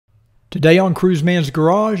Today on Cruiseman's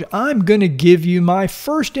Garage, I'm going to give you my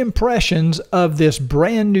first impressions of this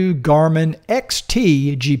brand new Garmin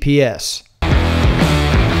XT GPS.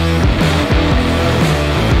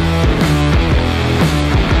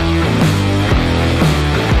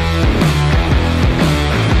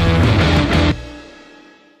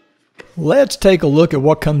 Let's take a look at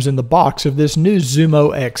what comes in the box of this new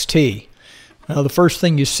Zūmo XT. Now, the first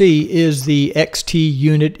thing you see is the XT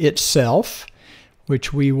unit itself,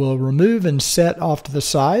 which we will remove and set off to the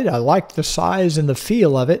side. I like the size and the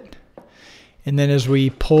feel of it. And then as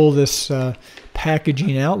we pull this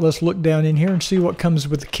packaging out, let's look down in here and see what comes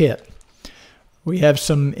with the kit. We have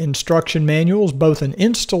some instruction manuals, both an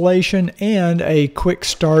installation and a quick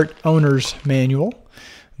start owner's manual.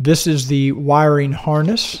 This is the wiring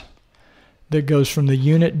harness that goes from the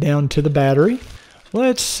unit down to the battery.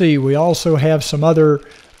 Let's see, we also have some other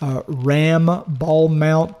RAM ball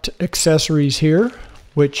mount accessories here,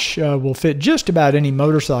 which will fit just about any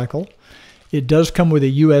motorcycle. It does come with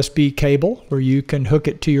a USB cable where you can hook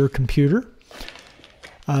it to your computer.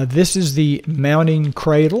 This is the mounting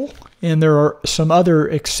cradle, and there are some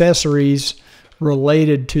other accessories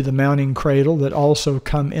related to the mounting cradle that also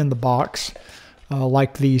come in the box,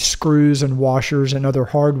 like the screws and washers and other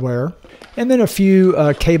hardware, and then a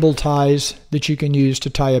few cable ties that you can use to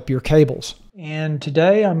tie up your cables. And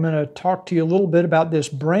today I'm going to talk to you a little bit about this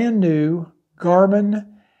brand new Garmin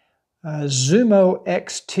zūmo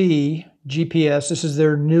XT GPS. This is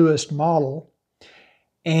their newest model.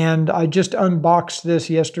 And I just unboxed this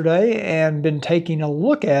yesterday and been taking a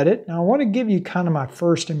look at it. Now I want to give you kind of my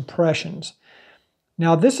first impressions.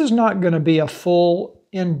 Now this is not going to be a full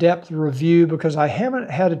in-depth review because I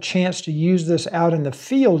haven't had a chance to use this out in the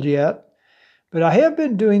field yet. But I have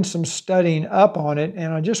been doing some studying up on it,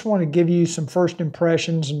 and I just want to give you some first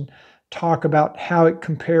impressions and talk about how it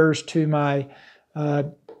compares to my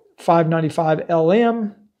 595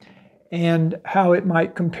 LM and how it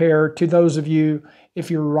might compare to those of you if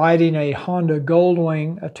you're riding a Honda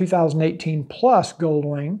Goldwing, a 2018 Plus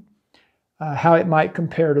Goldwing, how it might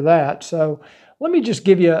compare to that. So let me just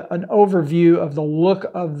give you an overview of the look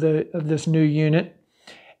of this new unit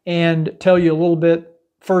and tell you a little bit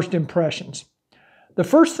first impressions. The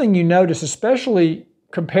first thing you notice, especially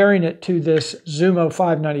comparing it to this Zūmo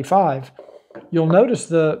 595, you'll notice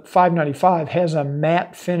the 595 has a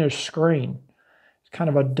matte finish screen. It's kind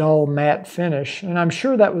of a dull matte finish, and I'm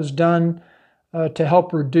sure that was done to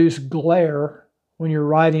help reduce glare when you're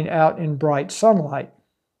riding out in bright sunlight.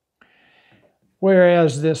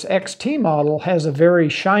 Whereas this XT model has a very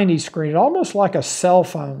shiny screen, almost like a cell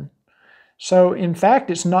phone. So in fact,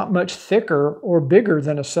 it's not much thicker or bigger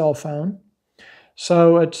than a cell phone.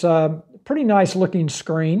 So it's a pretty nice looking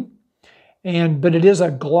screen, but it is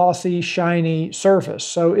a glossy, shiny surface.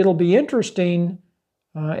 So it'll be interesting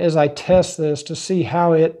as I test this to see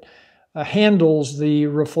how it handles the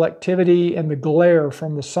reflectivity and the glare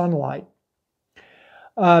from the sunlight.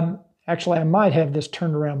 Actually, I might have this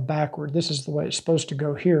turned around backward. This is the way it's supposed to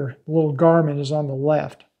go here. The little Garmin is on the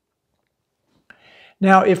left.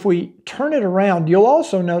 Now, if we turn it around, you'll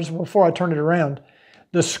also notice before I turn it around,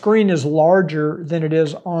 the screen is larger than it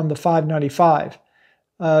is on the 595.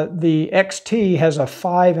 The XT has a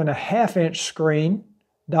 5.5-inch screen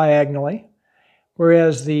diagonally,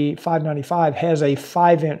 whereas the 595 has a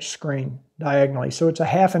 5-inch screen diagonally. So it's a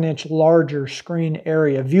 1/2 inch larger screen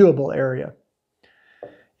area, viewable area.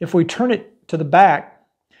 If we turn it to the back,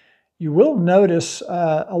 you will notice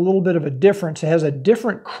a little bit of a difference. It has a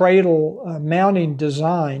different cradle mounting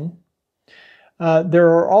design. There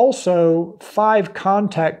are also 5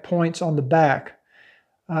 contact points on the back.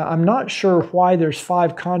 I'm not sure why there's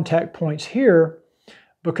 5 contact points here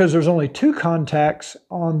because there's only 2 contacts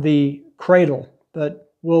on the cradle,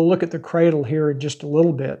 but we'll look at the cradle here in just a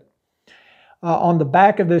little bit. On the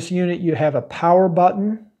back of this unit, you have a power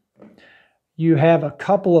button. You have a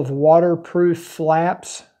couple of waterproof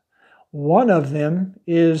flaps. One of them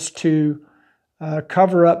is to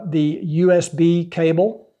cover up the USB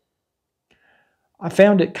cable. I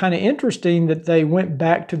found it kind of interesting that they went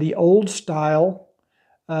back to the old style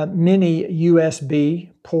mini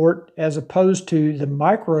USB port as opposed to the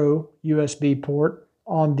micro USB port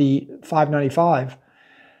on the 595.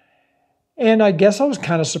 And I guess I was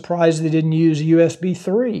kind of surprised they didn't use USB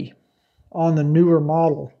 3 on the newer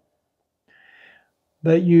model.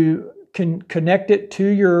 But you can connect it to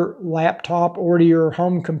your laptop or to your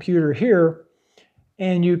home computer here,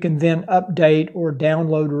 and you can then update or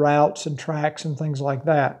download routes and tracks and things like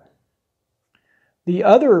that. The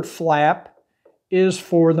other flap is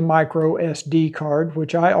for the micro SD card,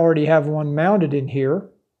 which I already have one mounted in here.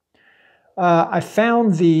 I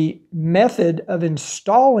found the method of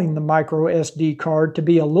installing the micro SD card to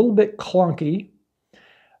be a little bit clunky.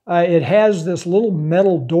 It has this little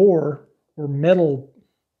metal door or metal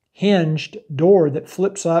hinged door that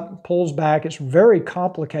flips up and pulls back. It's very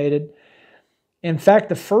complicated. In fact,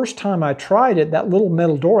 the first time I tried it, that little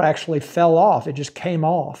metal door actually fell off. It just came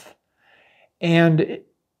off. And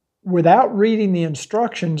without reading the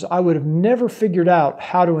instructions, I would have never figured out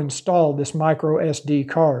how to install this micro SD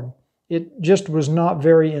card. It just was not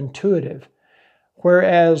very intuitive.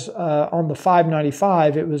 Whereas on the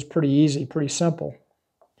 595, it was pretty easy, pretty simple.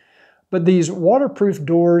 But these waterproof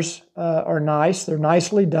doors are nice. They're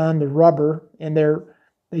nicely done. They're rubber, and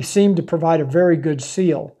they seem to provide a very good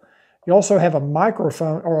seal. You also have a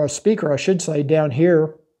microphone, or a speaker, I should say, down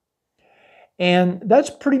here. And that's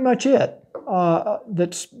pretty much it.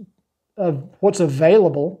 That's what's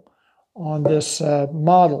available on this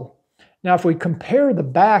model. Now, if we compare the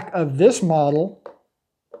back of this model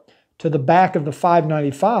to the back of the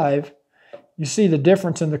 595, you see the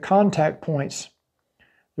difference in the contact points.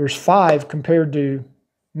 There's 5 compared to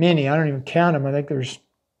many. I don't even count them. I think there's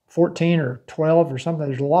 14 or 12 or something.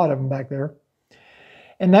 There's a lot of them back there.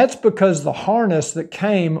 And that's because the harness that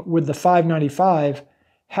came with the 595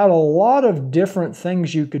 had a lot of different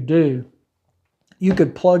things you could do. You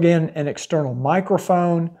could plug in an external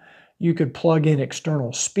microphone. You could plug in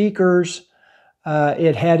external speakers.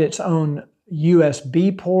 It had its own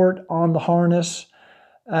USB port on the harness.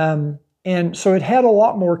 And so it had a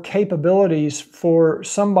lot more capabilities for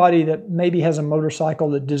somebody that maybe has a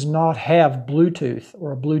motorcycle that does not have Bluetooth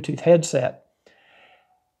or a Bluetooth headset.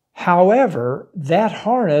 However, that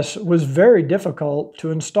harness was very difficult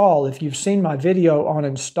to install. If you've seen my video on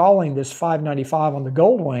installing this 595 on the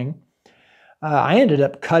Goldwing, I ended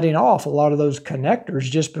up cutting off a lot of those connectors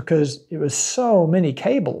just because it was so many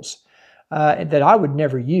cables that I would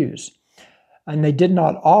never use. And they did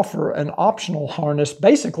not offer an optional harness.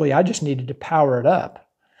 Basically, I just needed to power it up.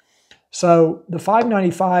 So the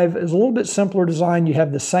 595 is a little bit simpler design. You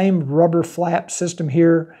have the same rubber flap system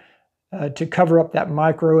here to cover up that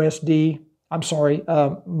micro USB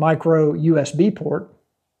port.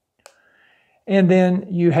 And then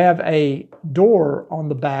you have a door on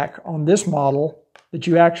the back on this model that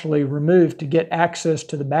you actually remove to get access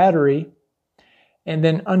to the battery. And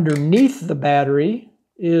then underneath the battery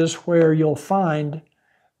is where you'll find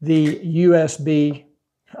the USB.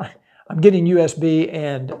 I'm getting USB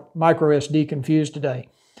and micro SD confused today.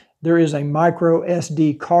 There is a micro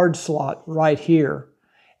SD card slot right here,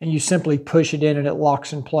 and you simply push it in and it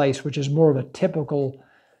locks in place, which is more of a typical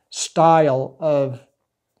style of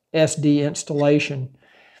SD installation.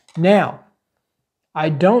 Now, I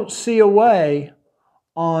don't see a way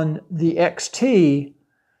on the XT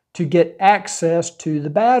to get access to the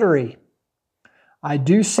battery. I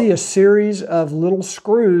do see a series of little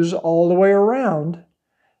screws all the way around,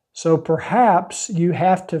 so perhaps you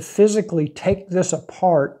have to physically take this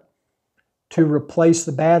apart to replace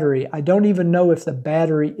the battery. I don't even know if the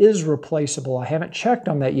battery is replaceable. I haven't checked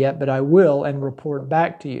on that yet, but I will and report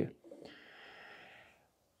back to you.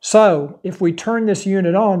 So if we turn this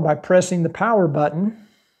unit on by pressing the power button,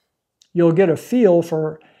 you'll get a feel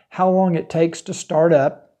for how long it takes to start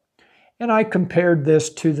up. And I compared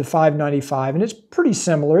this to the 595, and it's pretty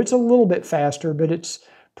similar. It's a little bit faster, but it's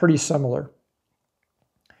pretty similar.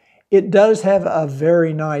 It does have a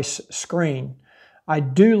very nice screen. I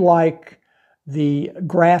do like the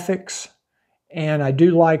graphics, and I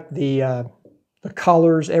do like the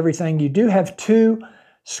colors, everything. You do have 2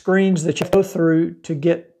 screens that you go through to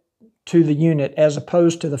get to the unit, as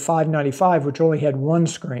opposed to the 595, which only had 1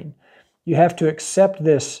 screen. You have to accept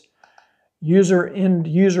this end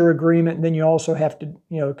user agreement, and then you also have to,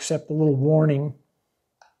 accept the little warning.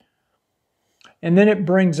 And then it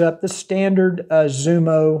brings up the standard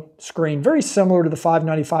zūmo screen, very similar to the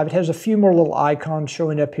 595. It has a few more little icons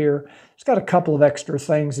showing up here. It's got a couple of extra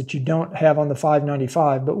things that you don't have on the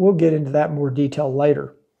 595, but we'll get into that in more detail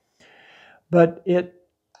later. But it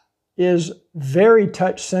is very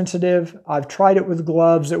touch sensitive. I've tried it with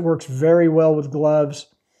gloves. It works very well with gloves.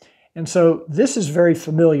 And so this is very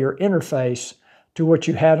familiar interface to what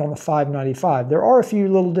you had on the 595. There are a few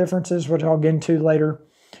little differences, which I'll get into later,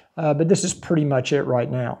 but this is pretty much it right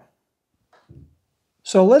now.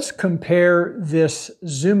 So let's compare this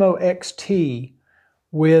zūmo XT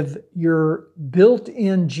with your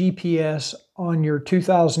built-in GPS on your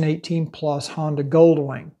 2018 Plus Honda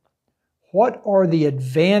Goldwing. What are the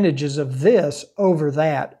advantages of this over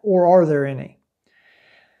that, or are there any?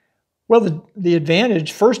 Well, the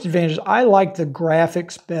first advantage, I like the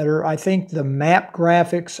graphics better. I think the map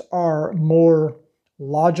graphics are more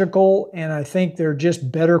logical, and I think they're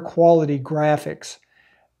just better quality graphics.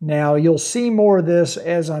 Now, you'll see more of this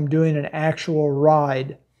as I'm doing an actual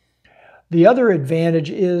ride. The other advantage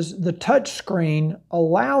is the touch screen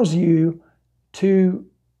allows you to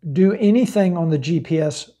do anything on the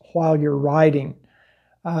GPS while you're riding.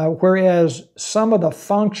 Whereas some of the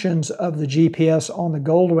functions of the GPS on the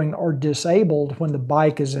Goldwing are disabled when the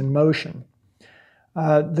bike is in motion.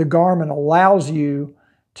 The Garmin allows you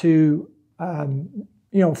to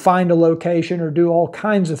find a location or do all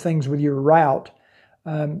kinds of things with your route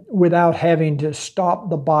without having to stop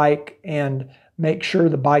the bike and make sure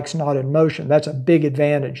the bike's not in motion. That's a big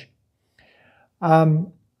advantage.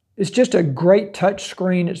 It's just a great touch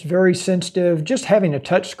screen. It's very sensitive. Just having a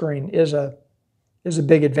touch screen is a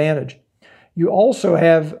big advantage. You also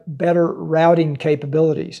have better routing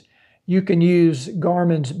capabilities. You can use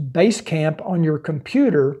Garmin's Basecamp on your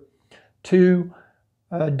computer to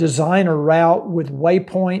design a route with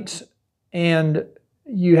waypoints, and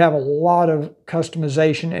you have a lot of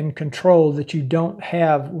customization and control that you don't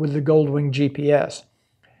have with the Goldwing GPS.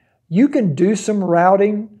 You can do some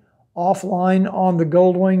routing offline on the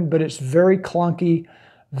Goldwing, but it's very clunky,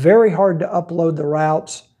 very hard to upload the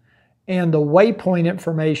routes, and the waypoint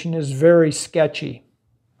information is very sketchy.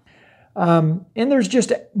 And there's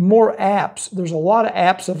just more apps. There's a lot of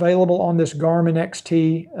apps available on this Garmin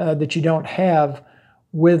XT that you don't have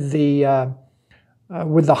with the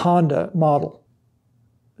Honda model.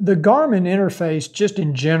 The Garmin interface, just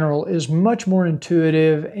in general, is much more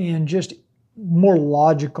intuitive and just more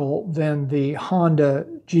logical than the Honda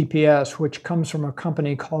GPS, which comes from a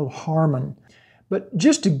company called Harman. But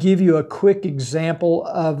just to give you a quick example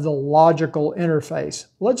of the logical interface,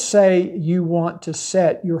 let's say you want to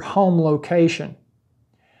set your home location.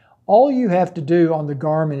 All you have to do on the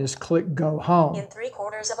Garmin is click Go Home. In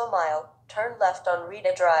 3/4 of a mile, turn left on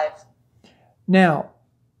Rita Drive. Now,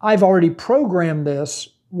 I've already programmed this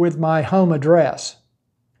with my home address.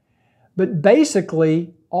 But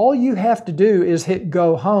basically, all you have to do is hit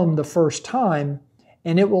Go Home the first time,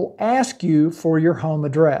 and it will ask you for your home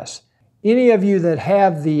address. Any of you that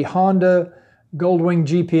have the Honda Goldwing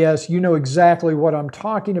GPS, you know exactly what I'm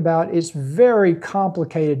talking about. It's very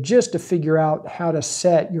complicated just to figure out how to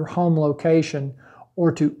set your home location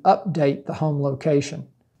or to update the home location.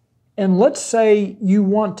 And let's say you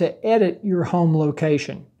want to edit your home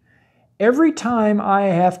location. Every time I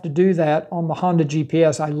have to do that on the Honda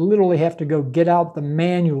GPS, I literally have to go get out the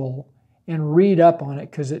manual and read up on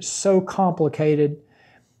it because it's so complicated.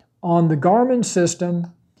 On the Garmin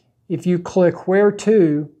system, if you click Where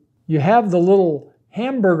To, you have the little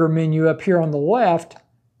hamburger menu up here on the left.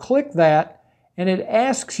 Click that, and it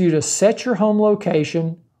asks you to set your home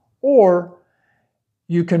location, or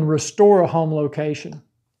you can restore a home location.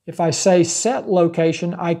 If I say set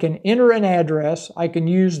location, I can enter an address. I can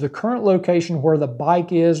use the current location where the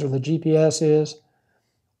bike is or the GPS is,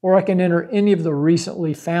 or I can enter any of the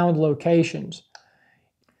recently found locations.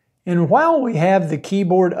 And while we have the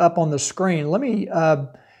keyboard up on the screen, let me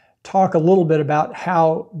talk a little bit about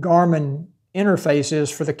how Garmin interface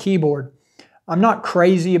is for the keyboard. I'm not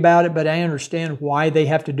crazy about it, but I understand why they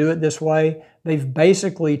have to do it this way. They've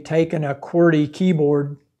basically taken a QWERTY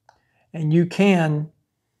keyboard, and you can,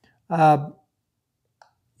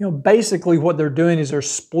 basically what they're doing is they're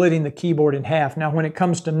splitting the keyboard in half. Now, when it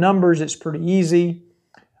comes to numbers, it's pretty easy.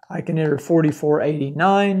 I can enter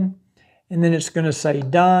 4489, and then it's going to say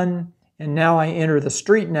done. And now I enter the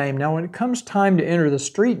street name. Now when it comes time to enter the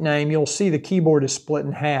street name, you'll see the keyboard is split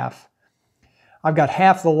in half. I've got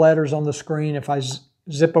half the letters on the screen. If I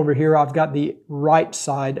zip over here, I've got the right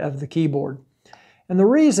side of the keyboard. And the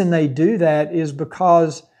reason they do that is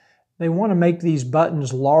because they want to make these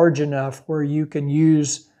buttons large enough where you can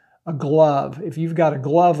use a glove. If you've got a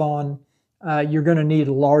glove on, you're going to need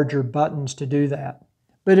larger buttons to do that.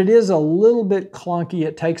 But it is a little bit clunky.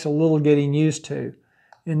 It takes a little getting used to.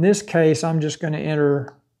 In this case, I'm just going to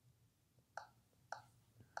enter.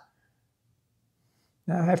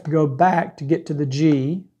 Now I have to go back to get to the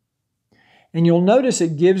G. And you'll notice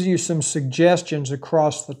it gives you some suggestions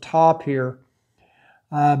across the top here,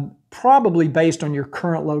 probably based on your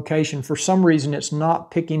current location. For some reason, it's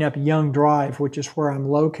not picking up Young Drive, which is where I'm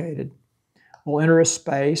located. We'll enter a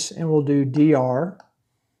space, and we'll do DR.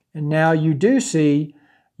 And now you do see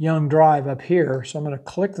Young Drive up here, so I'm going to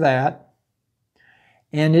click that.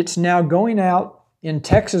 And it's now going out in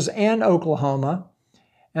Texas and Oklahoma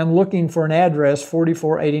and looking for an address,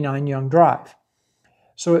 4489 Young Drive.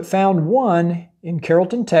 So it found one in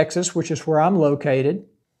Carrollton, Texas, which is where I'm located.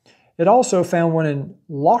 It also found one in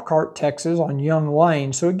Lockhart, Texas on Young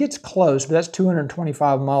Lane. So it gets close, but that's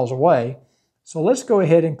 225 miles away. So let's go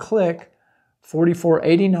ahead and click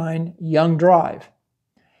 4489 Young Drive.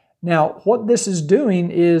 Now, what this is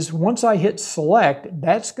doing is once I hit select,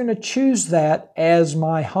 that's going to choose that as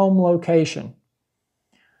my home location.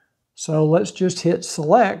 So let's just hit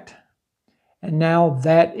select, and now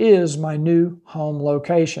that is my new home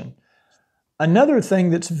location. Another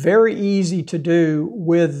thing that's very easy to do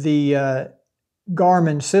with the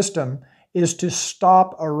Garmin system is to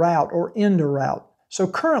stop a route or end a route. So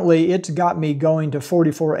currently it's got me going to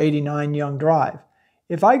 4489 Young Drive.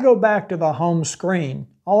 If I go back to the home screen,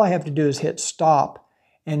 all I have to do is hit stop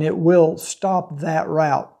and it will stop that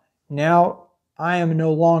route. Now I am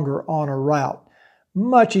no longer on a route.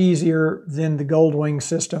 Much easier than the Goldwing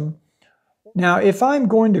system. Now if I'm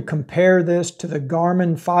going to compare this to the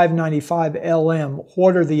Garmin 595 LM,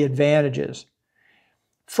 what are the advantages?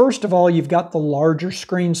 First of all, you've got the larger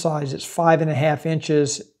screen size. It's 5.5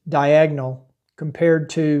 inches diagonal compared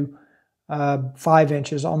to 5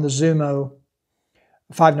 inches on the Zūmo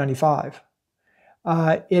 595.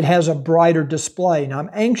 It has a brighter display. Now, I'm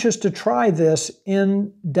anxious to try this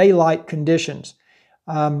in daylight conditions.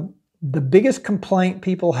 The biggest complaint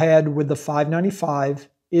people had with the 595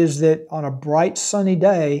 is that on a bright sunny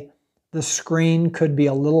day, the screen could be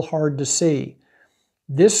a little hard to see.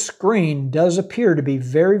 This screen does appear to be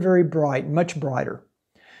very, very bright, much brighter.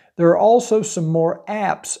 There are also some more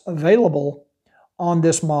apps available on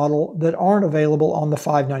this model that aren't available on the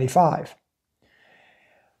 595.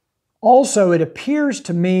 Also, it appears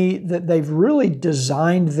to me that they've really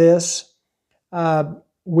designed this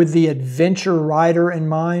with the adventure rider in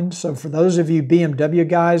mind. So for those of you BMW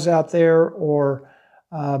guys out there or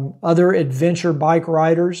other adventure bike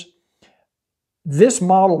riders, this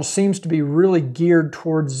model seems to be really geared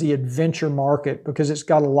towards the adventure market because it's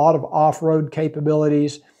got a lot of off-road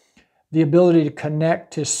capabilities, the ability to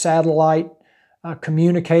connect to satellite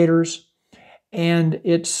communicators, and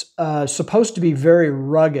it's supposed to be very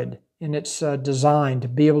rugged in its design to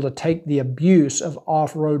be able to take the abuse of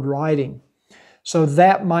off-road riding. So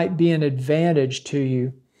that might be an advantage to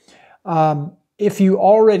you. If you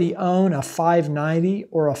already own a 590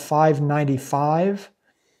 or a 595,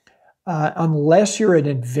 unless you're an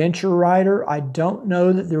adventure rider, I don't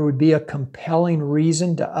know that there would be a compelling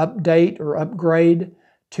reason to update or upgrade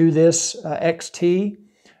to this XT,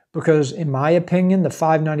 because in my opinion, the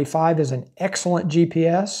 595 is an excellent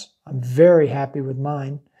GPS. I'm very happy with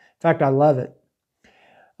mine. In fact, I love it.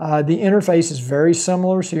 The interface is very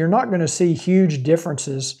similar, so you're not going to see huge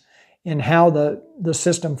differences in how the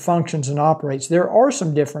system functions and operates. There are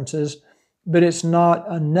some differences, but it's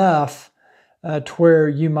not enough to where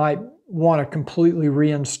you might want to completely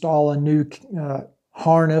reinstall a new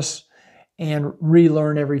harness and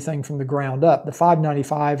relearn everything from the ground up. The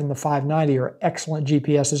 595 and the 590 are excellent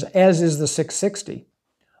GPSs, as is the 660.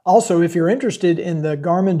 Also, if you're interested in the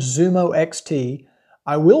Garmin zūmo XT,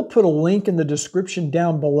 I will put a link in the description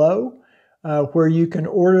down below where you can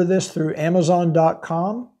order this through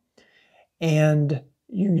Amazon.com, and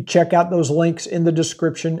you can check out those links in the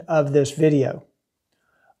description of this video.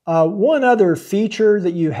 One other feature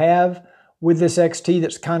that you have with this XT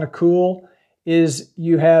that's kind of cool is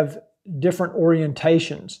you have different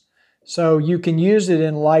orientations. So you can use it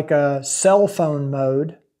in like a cell phone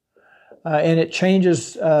mode, and it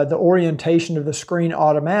changes the orientation of the screen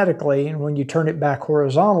automatically, and when you turn it back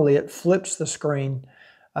horizontally, it flips the screen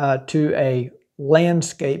to a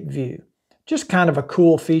landscape view. Just kind of a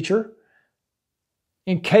cool feature.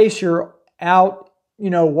 In case you're out,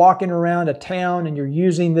 walking around a town and you're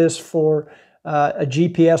using this for a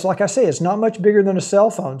GPS, like I say, it's not much bigger than a cell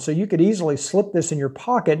phone, so you could easily slip this in your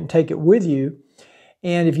pocket and take it with you.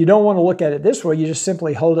 And if you don't want to look at it this way, you just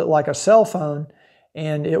simply hold it like a cell phone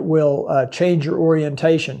and it will change your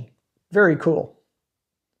orientation. Very cool.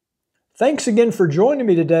 Thanks again for joining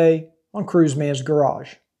me today on Cruiseman's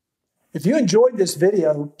Garage. If you enjoyed this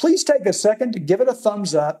video, please take a second to give it a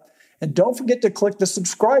thumbs up, and don't forget to click the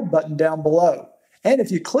subscribe button down below. And if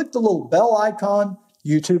you click the little bell icon,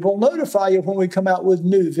 YouTube will notify you when we come out with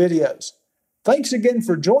new videos. Thanks again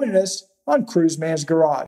for joining us on Cruiseman's Garage.